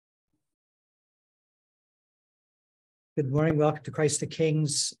Good morning. Welcome to Christ the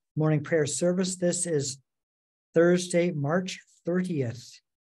King's morning prayer service. This is Thursday, March 30th.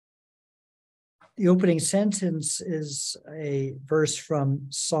 The opening sentence is a verse from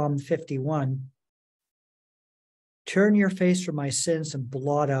Psalm 51. Turn your face from my sins and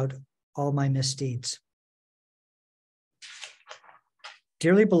blot out all my misdeeds.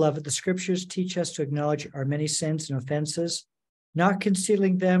 Dearly beloved, the scriptures teach us to acknowledge our many sins and offenses, not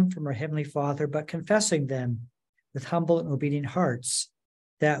concealing them from our Heavenly Father, but confessing them with humble and obedient hearts,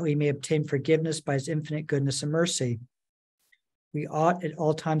 that we may obtain forgiveness by his infinite goodness and mercy. We ought at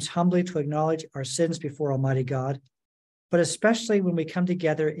all times humbly to acknowledge our sins before Almighty God, but especially when we come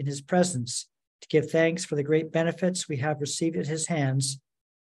together in his presence to give thanks for the great benefits we have received at his hands,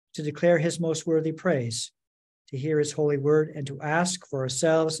 to declare his most worthy praise, to hear his holy word, and to ask for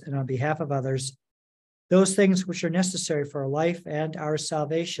ourselves and on behalf of others those things which are necessary for our life and our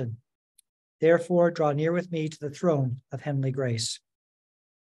salvation. Therefore, draw near with me to the throne of heavenly grace.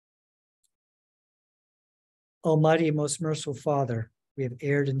 Almighty and most merciful Father, we have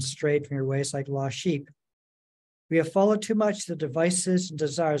erred and strayed from your ways like lost sheep. We have followed too much the devices and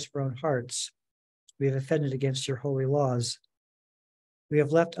desires of our own hearts. We have offended against your holy laws. We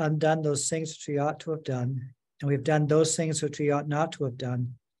have left undone those things which we ought to have done, and we have done those things which we ought not to have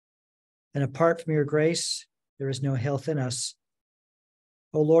done. And apart from your grace, there is no health in us.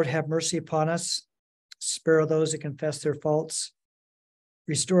 O Lord, have mercy upon us. Spare those who confess their faults.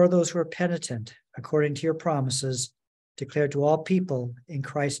 Restore those who are penitent, according to your promises, declared to all people in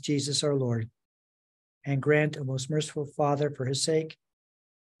Christ Jesus our Lord. And grant, O most merciful Father, for his sake,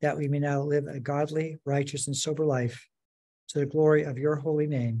 that we may now live a godly, righteous, and sober life, to the glory of your holy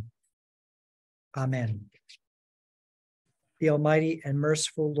name. Amen. The Almighty and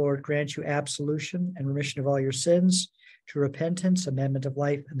merciful Lord grant you absolution and remission of all your sins, to repentance, amendment of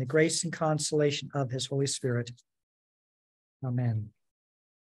life, and the grace and consolation of his Holy Spirit. Amen.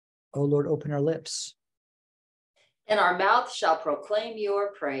 O Lord, open our lips, and our mouth shall proclaim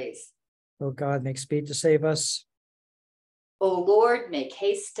your praise. O God, make speed to save us. O Lord, make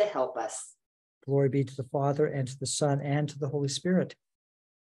haste to help us. Glory be to the Father, and to the Son, and to the Holy Spirit.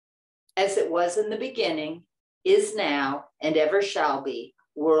 As it was in the beginning, is now, and ever shall be,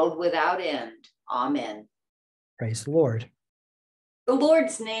 world without end. Amen. Praise the Lord. The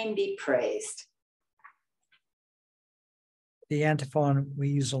Lord's name be praised. The antiphon we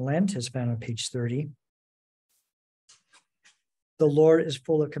use in Lent is found on page 30. The Lord is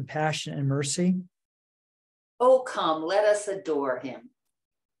full of compassion and mercy. Oh, come, let us adore him.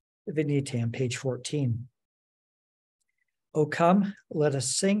 The Vignite on page 14. O come, let us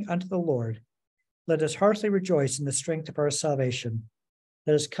sing unto the Lord. Let us heartily rejoice in the strength of our salvation.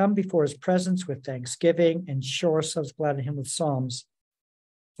 Let us come before his presence with thanksgiving and show ourselves glad in him with psalms.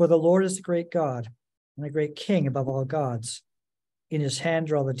 For the Lord is the great God and the great King above all gods. In his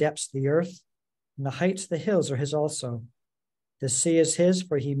hand are all the depths of the earth, and the heights of the hills are his also. The sea is his,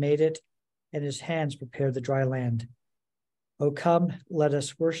 for he made it, and his hands prepared the dry land. O come, let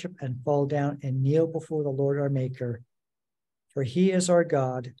us worship and fall down and kneel before the Lord our Maker. For he is our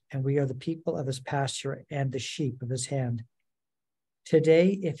God, and we are the people of his pasture and the sheep of his hand.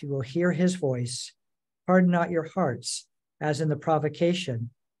 Today, if you will hear his voice, harden not your hearts, as in the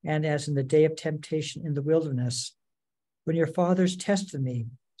provocation, and as in the day of temptation in the wilderness, when your fathers tested me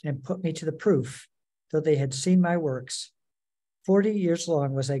and put me to the proof, though they had seen my works. 40 years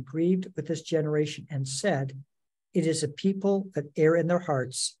long was I grieved with this generation, and said, it is a people that err in their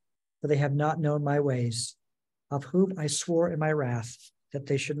hearts, for they have not known my ways, of whom I swore in my wrath that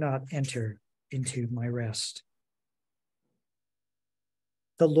they should not enter into my rest.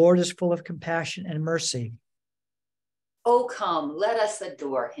 The Lord is full of compassion and mercy. Oh, come, let us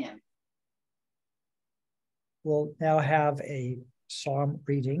adore him. We'll now have a psalm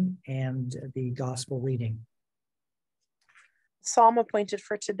reading and the gospel reading. Psalm appointed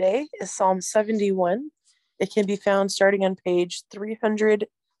for today is Psalm 71. It can be found starting on page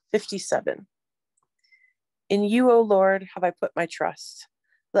 357. In you, O Lord, have I put my trust.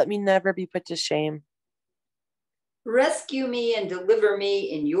 Let me never be put to shame. Rescue me and deliver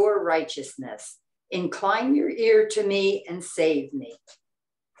me in your righteousness. Incline your ear to me and save me.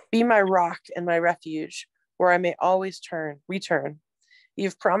 Be my rock and my refuge, where I may always return. You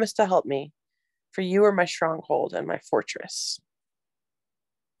have promised to help me, for you are my stronghold and my fortress.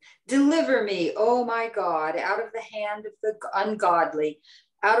 Deliver me, O my God, out of the hand of the ungodly,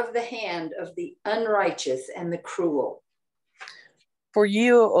 out of the hand of the unrighteous and the cruel. For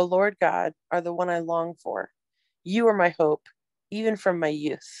you, O Lord God, are the one I long for. You are my hope, even from my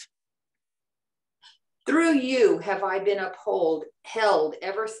youth. Through you have I been upheld held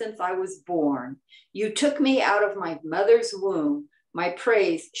ever since I was born. You took me out of my mother's womb. My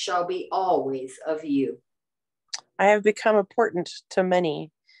praise shall be always of you. I have become important to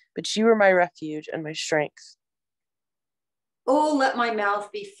many, but you are my refuge and my strength. Oh, let my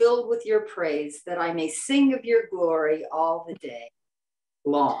mouth be filled with your praise, that I may sing of your glory all the day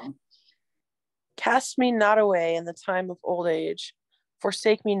long. Cast me not away in the time of old age.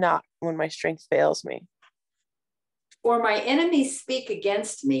 Forsake me not when my strength fails me. For my enemies speak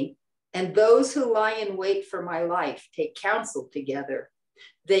against me, and those who lie in wait for my life take counsel together.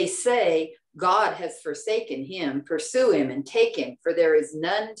 They say, God has forsaken him. Pursue him and take him, for there is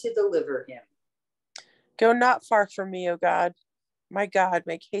none to deliver him. Go not far from me, O God. My God,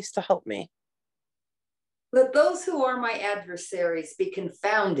 make haste to help me. Let those who are my adversaries be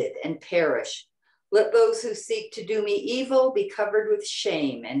confounded and perish. Let those who seek to do me evil be covered with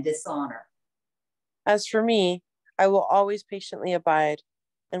shame and dishonor. As for me, I will always patiently abide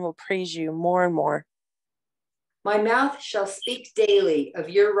and will praise you more and more. My mouth shall speak daily of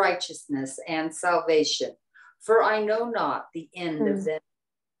your righteousness and salvation, for I know not the end of them.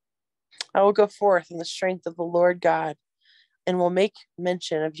 I will go forth in the strength of the Lord God and will make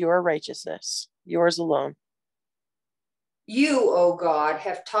mention of your righteousness, yours alone. You, O God,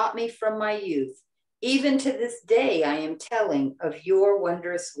 have taught me from my youth. Even to this day, I am telling of your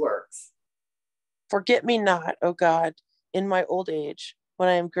wondrous works. Forget me not, O God, in my old age, when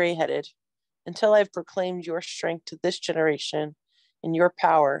I am gray-headed, until I have proclaimed your strength to this generation and your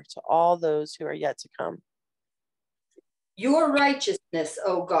power to all those who are yet to come. Your righteousness,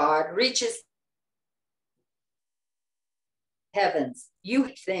 O God, reaches heavens.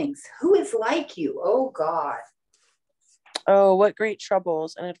 You things. Who is like you, O God? Oh, what great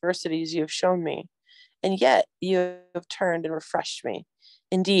troubles and adversities you have shown me, and yet you have turned and refreshed me.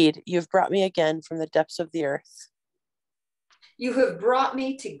 Indeed, you have brought me again from the depths of the earth. You have brought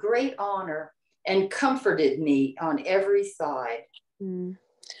me to great honor and comforted me on every side.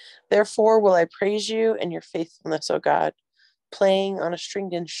 Therefore will I praise you and your faithfulness, O God, playing on a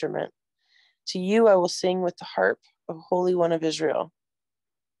stringed instrument. To you I will sing with the harp, O Holy One of Israel.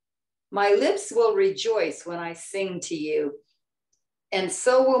 My lips will rejoice when I sing to you, and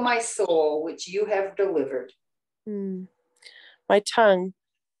so will my soul, which you have delivered. My tongue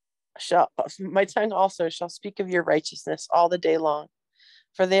also shall speak of your righteousness all the day long,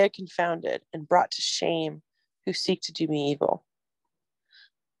 for they are confounded and brought to shame who seek to do me evil.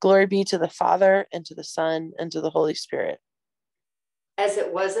 Glory be to the Father, and to the Son, and to the Holy Spirit. As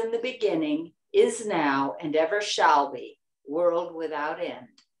it was in the beginning, is now, and ever shall be, world without end.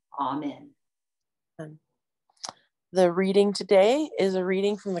 Amen. The reading today is a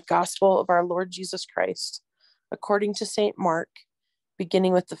reading from the Gospel of our Lord Jesus Christ, according to St. Mark,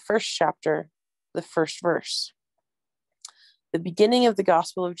 beginning with the first chapter, the first verse. The beginning of the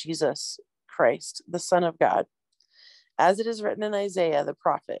Gospel of Jesus Christ, the Son of God. As it is written in Isaiah the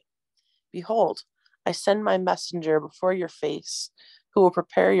prophet, behold, I send my messenger before your face, who will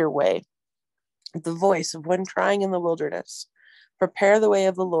prepare your way. The voice of one crying in the wilderness, prepare the way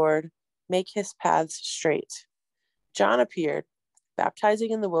of the Lord, make his paths straight. John appeared,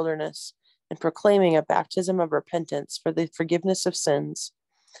 baptizing in the wilderness and proclaiming a baptism of repentance for the forgiveness of sins.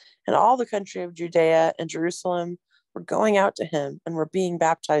 And all the country of Judea and Jerusalem were going out to him and were being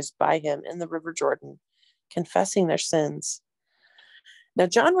baptized by him in the river Jordan, confessing their sins. Now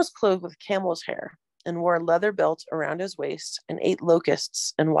John was clothed with camel's hair and wore a leather belt around his waist and ate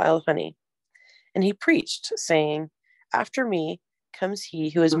locusts and wild honey. And he preached, saying, after me comes he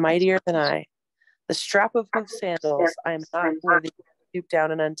who is mightier than I, the strap of whose sandals I am not worthy to stoop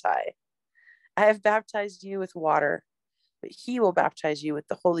down and untie. I have baptized you with water, but he will baptize you with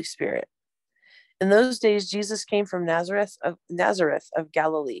the Holy Spirit. In those days, Jesus came from Nazareth of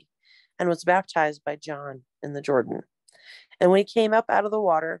Galilee and was baptized by John in the Jordan. And when he came up out of the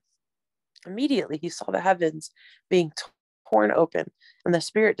water, immediately he saw the heavens being torn open and the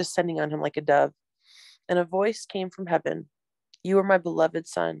Spirit descending on him like a dove. And a voice came from heaven, you are my beloved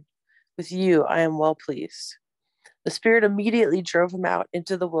Son. With you I am well pleased. The Spirit immediately drove him out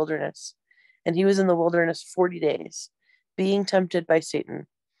into the wilderness, and he was in the wilderness 40 days, being tempted by Satan.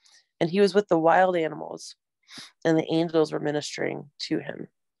 And he was with the wild animals, and the angels were ministering to him.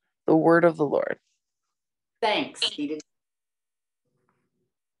 The word of the Lord. Thanks be to God.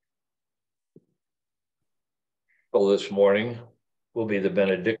 Well, this morning will be the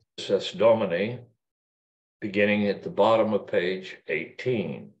Benedictus es Domini, beginning at the bottom of page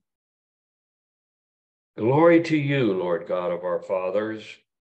 18. Glory to you, Lord God of our fathers.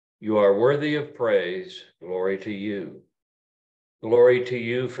 You are worthy of praise. Glory to you. Glory to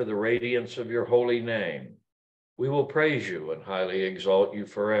you for the radiance of your holy name, We will praise you and highly exalt you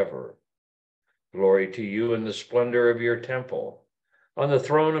forever. Glory to you in the splendor of your temple. On the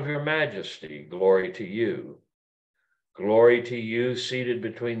throne of your majesty, glory to you. Glory to you seated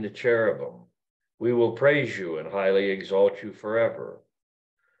between the cherubim. We will praise you and highly exalt you forever.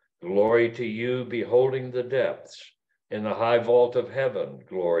 Glory to you beholding the depths. In the high vault of heaven,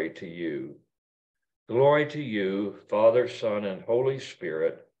 glory to you. Glory to you, Father, Son, and Holy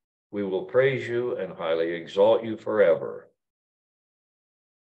Spirit. We will praise you and highly exalt you forever.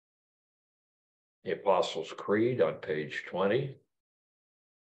 The Apostles' Creed on page 20.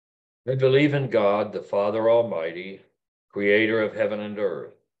 I believe in God, the Father Almighty, creator of heaven and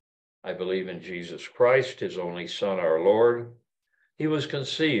earth. I believe in Jesus Christ, his only Son, our Lord. He was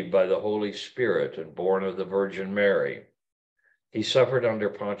conceived by the Holy Spirit and born of the Virgin Mary. He suffered under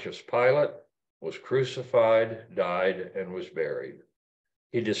Pontius Pilate, was crucified, died, and was buried.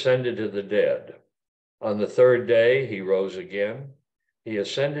 He descended to the dead. On the third day, he rose again. He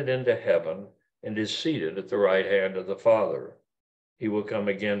ascended into heaven and is seated at the right hand of the Father. He will come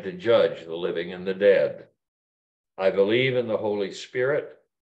again to judge the living and the dead. I believe in the Holy Spirit,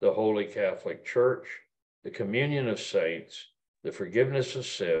 the Holy Catholic Church, the communion of saints, the forgiveness of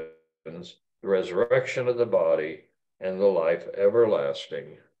sins, the resurrection of the body, and the life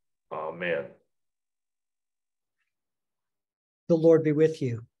everlasting. Amen. The Lord be with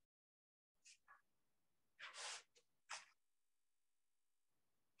you.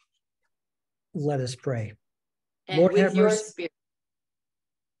 Let us pray. And Lord, with have your mercy. spirit.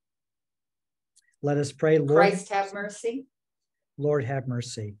 Let us pray. Lord, Christ have mercy. Lord, have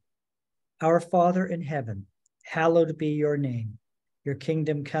mercy. Our Father in heaven, hallowed be your name. Your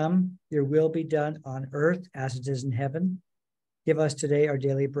kingdom come, your will be done on earth as it is in heaven. Give us today our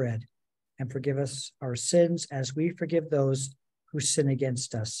daily bread, and forgive us our sins as we forgive those who sin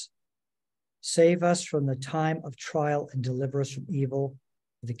against us. Save us from the time of trial and deliver us from evil.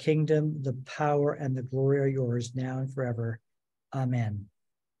 The kingdom, the power, and the glory are yours now and forever. Amen.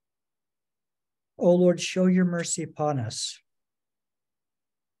 O Lord, show your mercy upon us.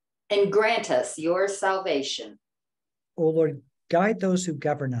 And grant us your salvation. O Lord, guide those who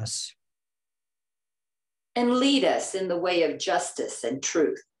govern us. And lead us in the way of justice and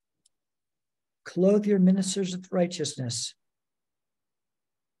truth. Clothe your ministers with righteousness.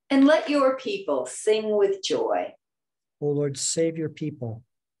 And let your people sing with joy. O Lord, save your people.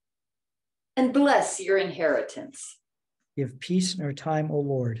 And bless your inheritance. Give peace in our time, O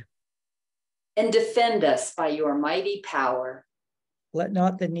Lord. And defend us by your mighty power. Let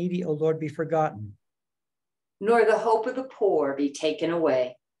not the needy, O Lord, be forgotten. Nor the hope of the poor be taken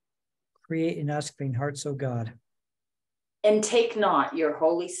away. Create in us clean hearts, O God. And take not your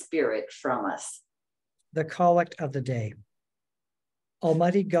Holy Spirit from us. The collect of the day.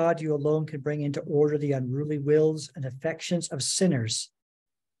 Almighty God, you alone can bring into order the unruly wills and affections of sinners.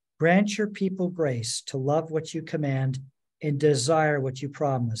 Grant your people grace to love what you command and desire what you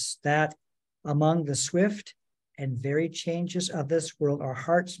promise, that among the swift and varied changes of this world, our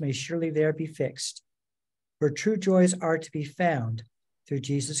hearts may surely there be fixed. For true joys are to be found through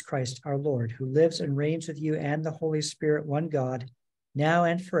Jesus Christ our Lord, who lives and reigns with you and the Holy Spirit, one God, now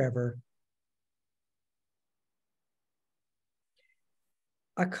and forever.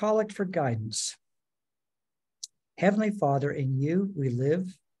 A collect for guidance. Heavenly Father, in you we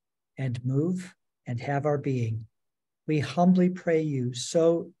live and move and have our being. We humbly pray you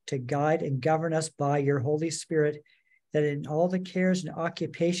so to guide and govern us by your Holy Spirit, that in all the cares and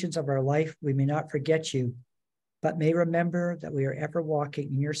occupations of our life we may not forget you, but may remember that we are ever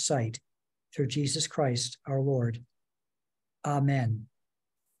walking in your sight through Jesus Christ our Lord. Amen.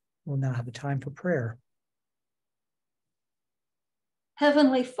 We'll now have a time for prayer.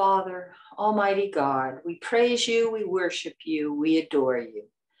 Heavenly Father, Almighty God, we praise you, we worship you, we adore you.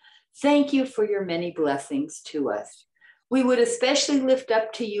 Thank you for your many blessings to us. We would especially lift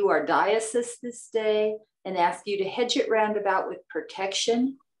up to you our diocese this day and ask you to hedge it round about with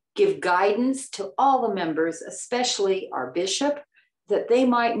protection, give guidance to all the members, especially our bishop, that they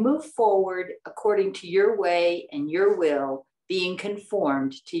might move forward according to your way and your will, being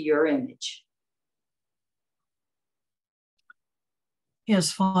conformed to your image.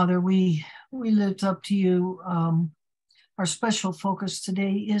 Yes, Father, we lift up to you. Our special focus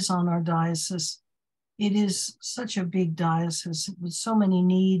today is on our diocese. It is such a big diocese with so many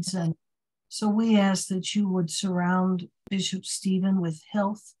needs. And so we ask that you would surround Bishop Stephen with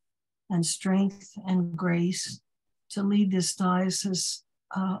health and strength and grace to lead this diocese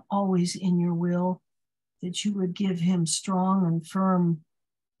always in your will, that you would give him strong and firm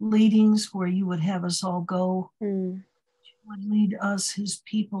leadings where you would have us all go. Would lead us, his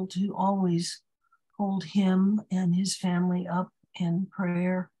people, to always hold him and his family up in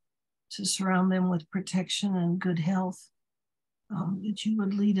prayer, to surround them with protection and good health. That you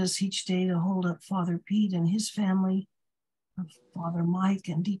would lead us each day to hold up Father Pete and his family, Father Mike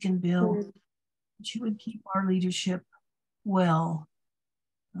and Deacon Bill, that you would keep our leadership well,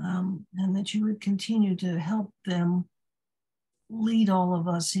 and that you would continue to help them lead all of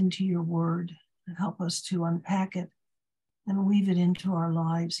us into your word, and help us to unpack it and weave it into our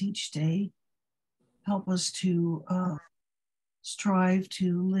lives each day. Help us to strive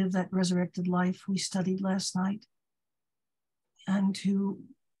to live that resurrected life we studied last night, and to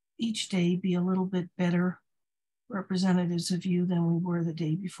each day be a little bit better representatives of you than we were the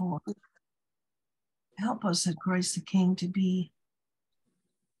day before. Help us at Christ the King to be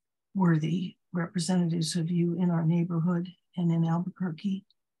worthy representatives of you in our neighborhood and in Albuquerque.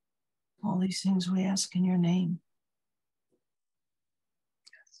 All these things we ask in your name.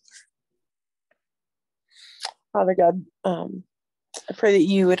 Father God, I pray that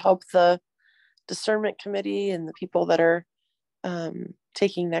you would help the discernment committee and the people that are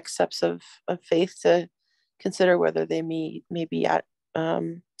taking next steps of faith to consider whether they may be at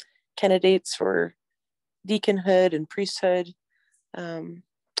candidates for deaconhood and priesthood.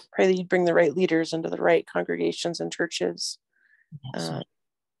 Pray that you'd bring the right leaders into the right congregations and churches. And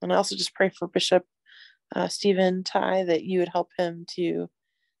I also just pray for Bishop Stephen Ty, that you would help him to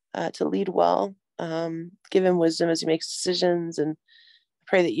lead well, give him wisdom as he makes decisions, and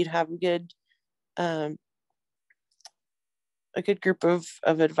pray that you'd have a good group of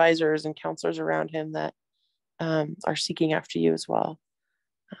advisors and counselors around him that are seeking after you as well,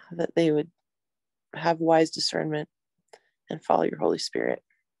 that they would have wise discernment and follow your Holy Spirit.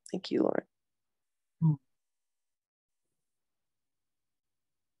 Thank you, Lord.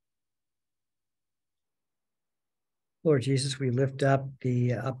 Lord Jesus, we lift up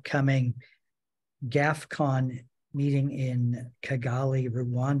the upcoming GAFCON meeting in Kigali,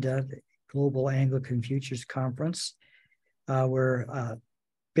 Rwanda, the Global Anglican Futures Conference, where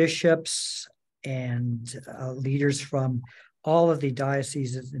bishops and leaders from all of the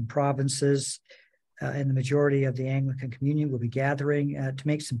dioceses and provinces and the majority of the Anglican Communion will be gathering to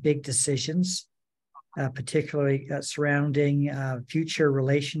make some big decisions, particularly surrounding future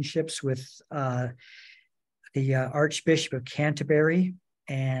relationships with the Archbishop of Canterbury.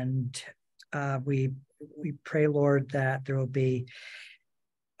 And we pray, Lord, that there will be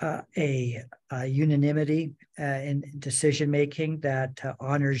a unanimity in decision making that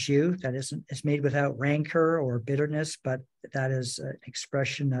honors you, that is made without rancor or bitterness, but that is an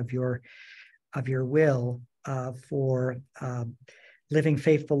expression of your will for living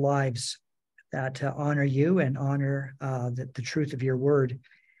faithful lives that honor you and honor the truth of your word.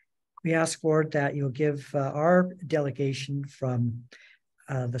 We ask, Lord, that you'll give our delegation from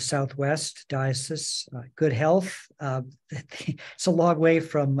the Southwest Diocese good health. It's a long way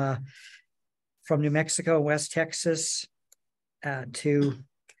from New Mexico, West Texas, to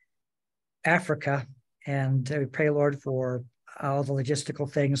Africa. And we pray, Lord, for all the logistical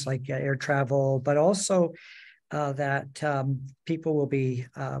things like air travel, but also that people will be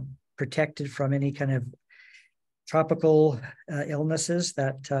protected from any kind of tropical illnesses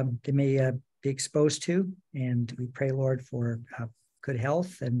that they may be exposed to. And we pray, Lord, for good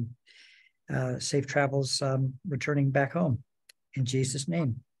health and safe travels returning back home. In Jesus'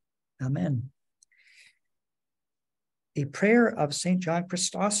 name, amen. A prayer of St. John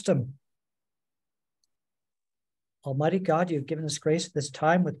Chrysostom. Almighty God, you have given us grace at this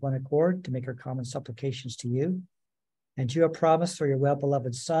time with one accord to make our common supplications to you. And you have promised through your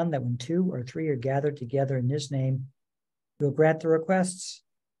well-beloved Son that when 2 or 3 are gathered together in his name, you will grant the requests.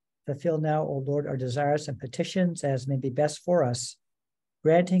 Fulfill now, O Lord, our desires and petitions as may be best for us,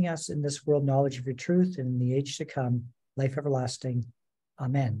 granting us in this world knowledge of your truth, and in the age to come, life everlasting.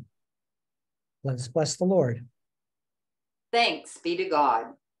 Amen. Let us bless the Lord. Thanks be to God.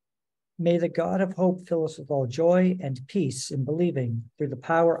 May the God of hope fill us with all joy and peace in believing through the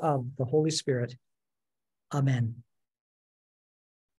power of the Holy Spirit. Amen.